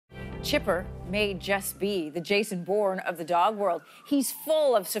Chipper may just be the Jason Bourne of the dog world. He's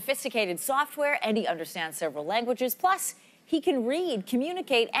full of sophisticated software and he understands several languages. Plus, he can read,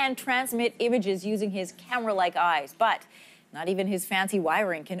 communicate, and transmit images using his camera-like eyes. But not even his fancy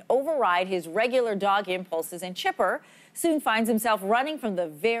wiring can override his regular dog impulses, and Chipper soon finds himself running from the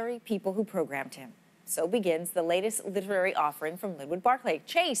very people who programmed him. So begins the latest literary offering from Linwood Barclay.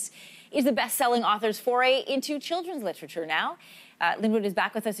 Chase is the best-selling author's foray into children's literature now. Linwood is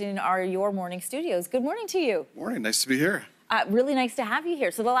back with us in our Your Morning studios. Good morning to you. Morning, nice to be here. Really nice to have you here.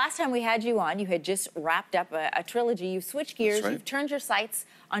 So the last time we had you on, you had just wrapped up a trilogy. You've switched gears. That's right. You've turned your sights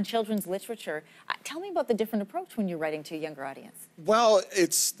on children's literature. Tell me about the different approach when you're writing to a younger audience. Well,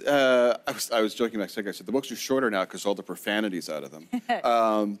 it's, I was joking back a second. I said the books are shorter now because all the profanity's out of them.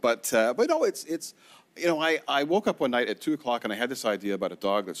 But no, it's you know, I woke up one night at 2 o'clock and I had this idea about a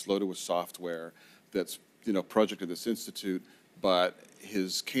dog that's loaded with software that's, you know, project at this institute, but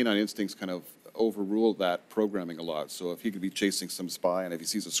his canine instincts kind of overruled that programming a lot. So if he could be chasing some spy and if he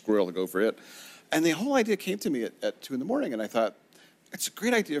sees a squirrel, he'll go for it. And the whole idea came to me at 2 in the morning, and I thought, it's a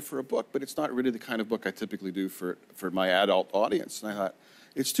great idea for a book, but it's not really the kind of book I typically do for my adult audience. And I thought,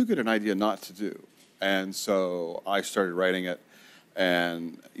 it's too good an idea not to do. And so I started writing it,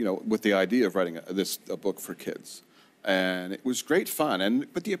 and, you know, with the idea of writing a book for kids. And it was great fun,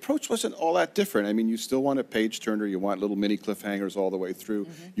 but the approach wasn't all that different. I mean, you still want a page turner, you want little mini cliffhangers all the way through,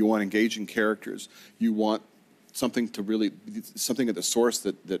 you want engaging characters, you want something at the source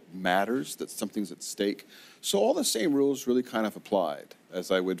that matters, that something's at stake. So all the same rules really kind of applied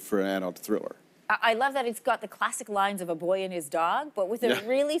as I would for an adult thriller. I love that it's got the classic lines of a boy and his dog, but with a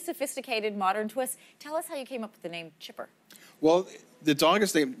really sophisticated modern twist. Tell us how you came up with the name Chipper. Well, the dog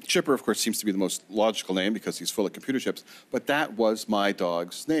is named Chipper, of course, seems to be the most logical name because he's full of computer chips, but that was my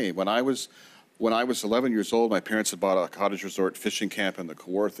dog's name. When I was 11 years old, my parents had bought a cottage resort fishing camp in the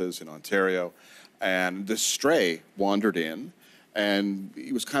Kawarthas in Ontario, and this stray wandered in, and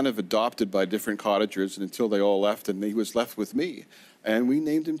he was kind of adopted by different cottagers until they all left, and he was left with me. And we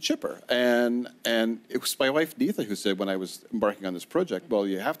named him Chipper. And it was my wife, Neetha, who said when I was embarking on this project, well,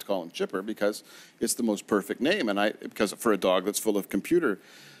 you have to call him Chipper because it's the most perfect name, because for a dog that's full of computer.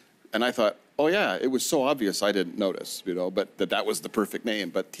 And I thought, oh yeah, it was so obvious I didn't notice, you know, but that was the perfect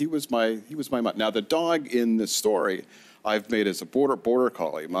name. But he was my now the dog in this story I've made as a border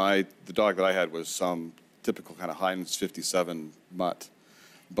collie. The dog that I had was some typical kind of Heinz 57 mutt.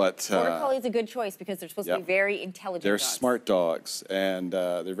 But Border Collie is a good choice because they're supposed to be very intelligent They're dogs. smart dogs, and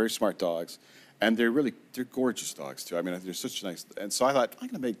they're very smart dogs. And they're gorgeous dogs, too. I mean, they're such nice. And so I thought, I'm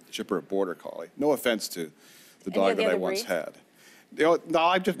going to make Chipper a Border Collie. No offense to the dog that I once had. You know,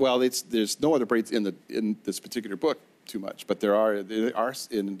 no, there's no other breeds in this particular book too much, but there's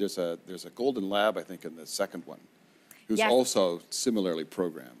a golden lab, I think, in the second one, who's also similarly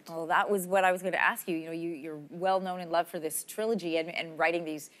programmed. Well, that was what I was going to ask you. You know, you're well known and loved for this trilogy and writing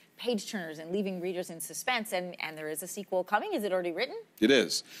these page turners and leaving readers in suspense. And there is a sequel coming. Is it already written? It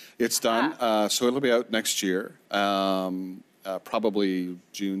is. It's done. So it'll be out next year, probably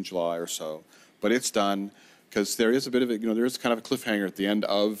June, July or so. But it's done because there is a bit of there is kind of a cliffhanger at the end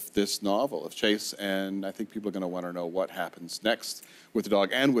of this novel of Chase, and I think people are going to want to know what happens next with the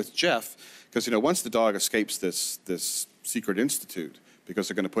dog and with Jeff. Because, you know, once the dog escapes this secret institute, because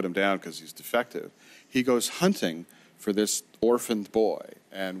they're going to put him down because he's defective, he goes hunting for this orphaned boy,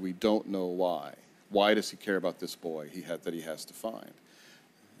 and we don't know why. Why does he care about this boy that he has to find?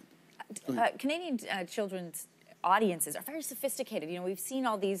 Canadian children's audiences are very sophisticated. You know, we've seen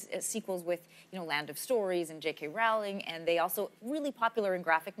all these sequels with, you know, Land of Stories and J.K. Rowling, and they also really popular in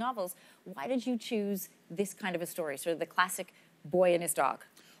graphic novels. Why did you choose this kind of a story, sort of the classic boy and his dog?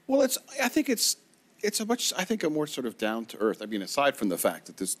 Well, I think it's a more sort of down to earth. I mean, aside from the fact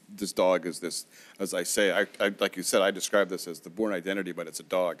that this dog is this, as I say, like you said, I describe this as the Bourne identity, but it's a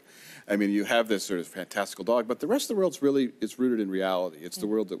dog. I mean, you have this sort of fantastical dog, but the rest of the world's really is rooted in reality. It's the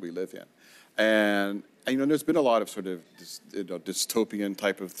world that we live in, and you know, there's been a lot of sort of dystopian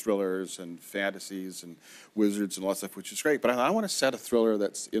type of thrillers and fantasies and wizards and all that stuff, which is great. But I want to set a thriller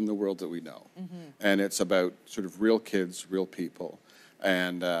that's in the world that we know, and it's about sort of real kids, real people.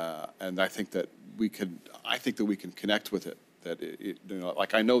 And I think that we can connect with it. You know,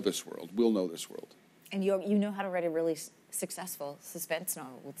 like I know this world, we'll know this world. And you know how to write a really successful suspense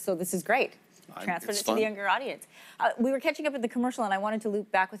novel, so this is great. Transferred it to the younger audience. We were catching up at the commercial, and I wanted to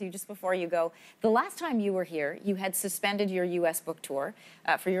loop back with you just before you go. The last time you were here, you had suspended your U.S. book tour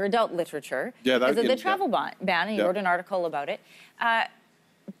for your adult literature because of the travel ban, and you wrote an article about it. How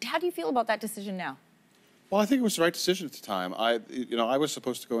do you feel about that decision now? Well, I think it was the right decision at the time. I was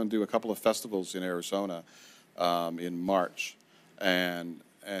supposed to go and do a couple of festivals in Arizona in March, and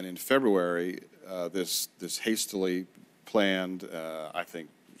in February, this hastily planned, I think,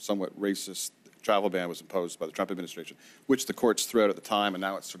 somewhat racist travel ban was imposed by the Trump administration, which the courts threw out at the time, and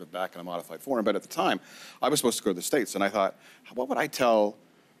now it's sort of back in a modified form. But at the time, I was supposed to go to the States, and I thought, what would I tell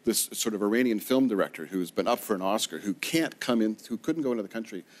this sort of Iranian film director who's been up for an Oscar, who can't come in, who couldn't go into the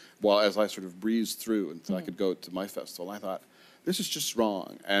country, while as I sort of breezed through until I could go to my festival. And I thought, this is just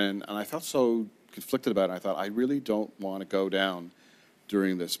wrong. And I felt so conflicted about it. I thought, I really don't want to go down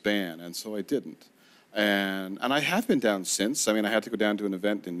during this ban, and so I didn't. And I have been down since. I mean, I had to go down to an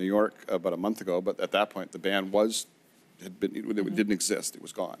event in New York about a month ago, but at that point, the ban it didn't exist. It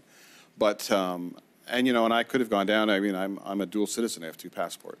was gone. But, and you know, and I could have gone down. I mean, I'm a dual citizen. I have 2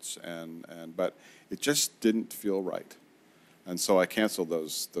 passports, but it just didn't feel right. And so I canceled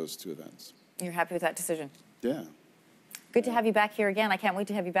those 2 events. You're happy with that decision? Yeah. Good to have you back here again. I can't wait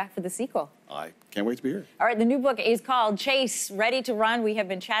to have you back for the sequel. I can't wait to be here. All right, the new book is called Chase, Ready to Run. We have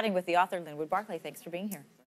been chatting with the author, Linwood Barclay. Thanks for being here.